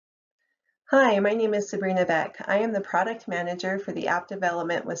Hi, my name is Sabrina Beck. I am the Product Manager for the App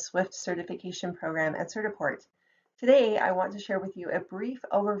Development with Swift certification program at Certiport. Today, I want to share with you a brief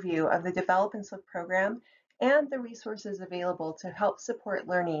overview of the Develop in Swift program and the resources available to help support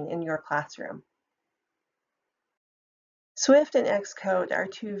learning in your classroom. Swift and Xcode are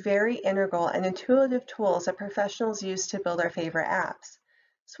two very integral and intuitive tools that professionals use to build our favorite apps.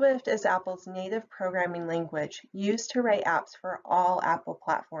 Swift is Apple's native programming language used to write apps for all Apple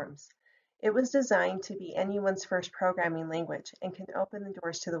platforms. It was designed to be anyone's first programming language and can open the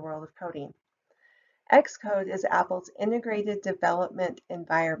doors to the world of coding. Xcode is Apple's integrated development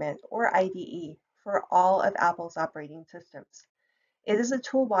environment, or IDE, for all of Apple's operating systems. It is a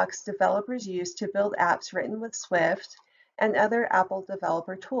toolbox developers use to build apps written with Swift and other Apple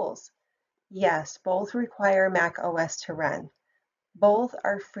developer tools. Yes, both require Mac OS to run. Both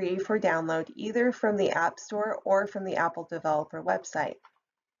are free for download either from the App Store or from the Apple Developer website.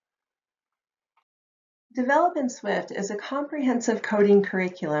 Develop in Swift is a comprehensive coding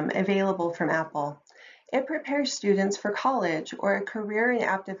curriculum available from Apple. It prepares students for college or a career in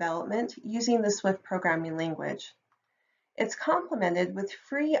app development using the Swift programming language. It's complemented with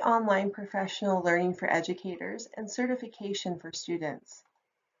free online professional learning for educators and certification for students.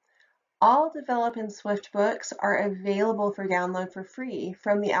 All Develop in Swift books are available for download for free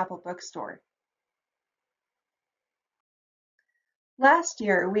from the Apple Bookstore. Last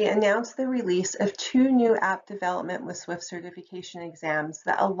year, we announced the release of two new App Development with Swift certification exams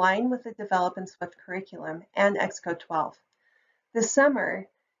that align with the Develop in Swift curriculum and Xcode 12. This summer,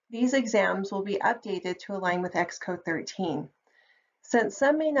 these exams will be updated to align with Xcode 13. Since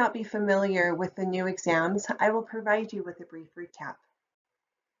some may not be familiar with the new exams, I will provide you with a brief recap.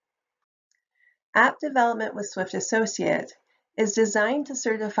 App Development with Swift Associate is designed to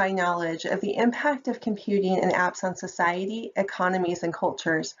certify knowledge of the impact of computing and apps on society, economies, and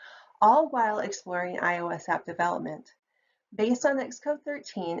cultures, all while exploring iOS app development. Based on Xcode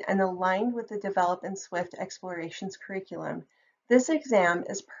 13 and aligned with the Develop in Swift Explorations curriculum, this exam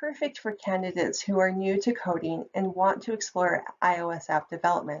is perfect for candidates who are new to coding and want to explore iOS app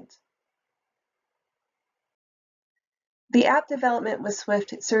development. The App Development with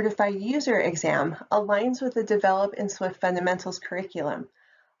Swift Certified User exam aligns with the Develop in Swift Fundamentals curriculum.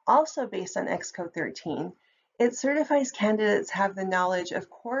 Also based on Xcode 13, it certifies candidates have the knowledge of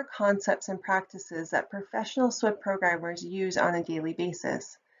core concepts and practices that professional Swift programmers use on a daily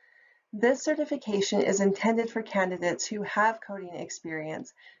basis. This certification is intended for candidates who have coding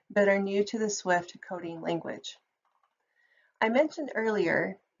experience but are new to the Swift coding language. I mentioned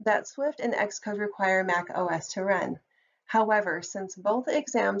earlier that Swift and Xcode require Mac OS to run. However, since both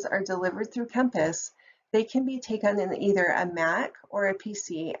exams are delivered through Compass, they can be taken in either a Mac or a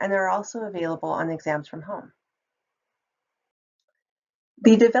PC and are also available on exams from home.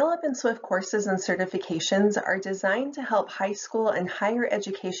 The Develop in Swift courses and certifications are designed to help high school and higher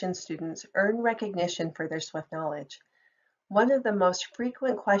education students earn recognition for their Swift knowledge. One of the most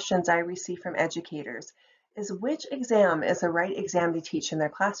frequent questions I receive from educators is which exam is the right exam to teach in their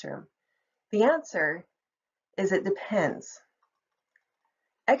classroom? The answer is it depends.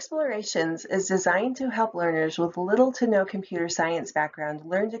 Explorations is designed to help learners with little to no computer science background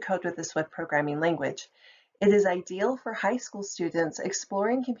learn to code with the Swift programming language. It is ideal for high school students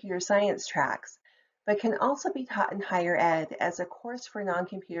exploring computer science tracks, but can also be taught in higher ed as a course for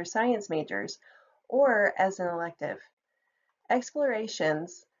non-computer science majors or as an elective.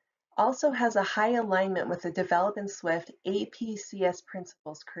 Explorations also has a high alignment with the Develop in Swift APCS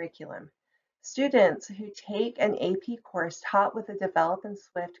Principles curriculum. Students who take an AP course taught with the Develop in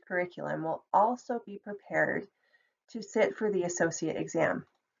Swift curriculum will also be prepared to sit for the associate exam.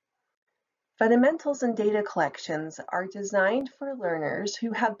 Fundamentals and data collections are designed for learners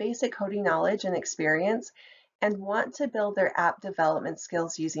who have basic coding knowledge and experience and want to build their app development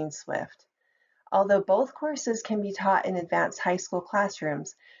skills using Swift. Although both courses can be taught in advanced high school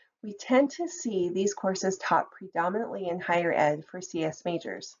classrooms, we tend to see these courses taught predominantly in higher ed for CS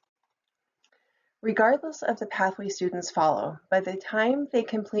majors. Regardless of the pathway students follow, by the time they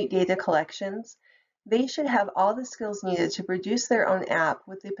complete data collections, they should have all the skills needed to produce their own app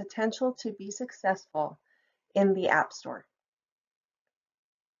with the potential to be successful in the App Store.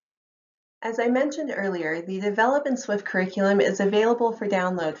 As I mentioned earlier, the Develop in Swift curriculum is available for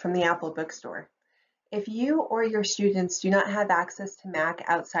download from the Apple Bookstore. If you or your students do not have access to Mac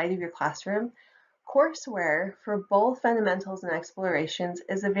outside of your classroom, courseware for both Fundamentals and Explorations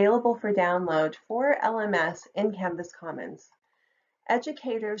is available for download for LMS in Canvas Commons.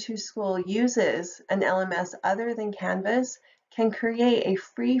 Educators whose school uses an LMS other than Canvas can create a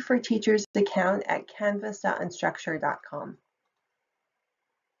free for teachers account at canvas.instructure.com.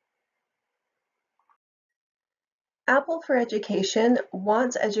 Apple for Education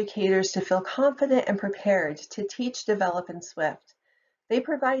wants educators to feel confident and prepared to teach, develop, in Swift. They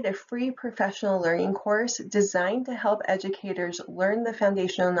provide a free professional learning course designed to help educators learn the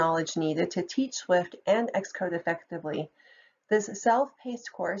foundational knowledge needed to teach Swift and Xcode effectively. This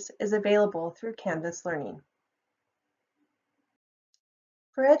self-paced course is available through Canvas Learning.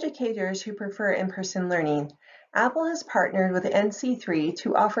 For educators who prefer in-person learning, Apple has partnered with NC3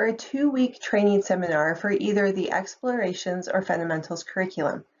 to offer a 2-week training seminar for either the Explorations or Fundamentals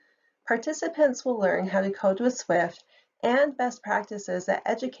curriculum. Participants will learn how to code with Swift and best practices that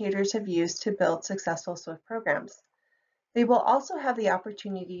educators have used to build successful Swift programs. They will also have the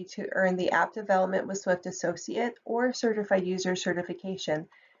opportunity to earn the App Development with Swift Associate or Certified User certification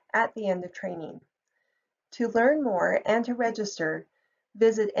at the end of training. To learn more and to register,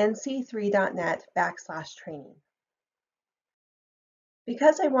 visit nc3.net/training.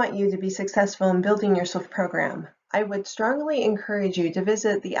 Because I want you to be successful in building your Swift program, I would strongly encourage you to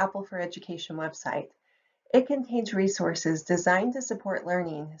visit the Apple for Education website. It contains resources designed to support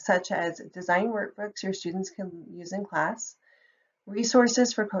learning, such as design workbooks your students can use in class,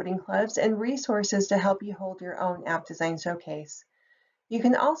 resources for coding clubs, and resources to help you hold your own app design showcase. You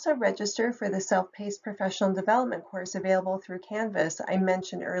can also register for the self-paced professional development course available through Canvas I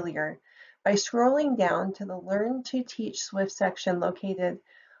mentioned earlier by scrolling down to the Learn to Teach Swift section located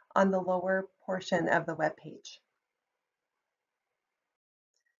on the lower portion of the web page.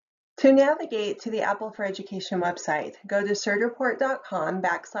 To navigate to the Apple for Education website, go to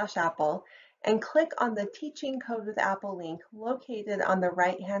certiport.com/Apple and click on the Teaching Code with Apple link located on the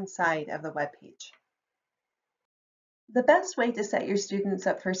right-hand side of the web page. The best way to set your students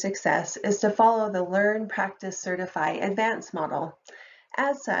up for success is to follow the Learn, Practice, Certify, Advance model.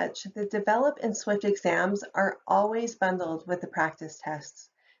 As such, the Develop and Swift exams are always bundled with the practice tests.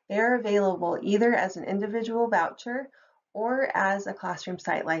 They are available either as an individual voucher or as a classroom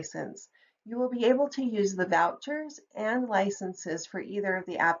site license. You will be able to use the vouchers and licenses for either of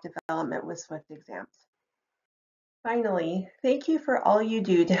the App Development with Swift exams. Finally, thank you for all you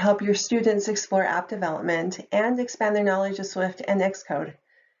do to help your students explore app development and expand their knowledge of Swift and Xcode.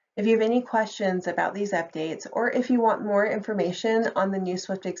 If you have any questions about these updates, or if you want more information on the new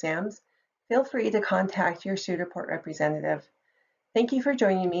Swift exams, feel free to contact your Certiport representative. Thank you for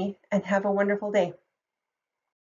joining me, and have a wonderful day.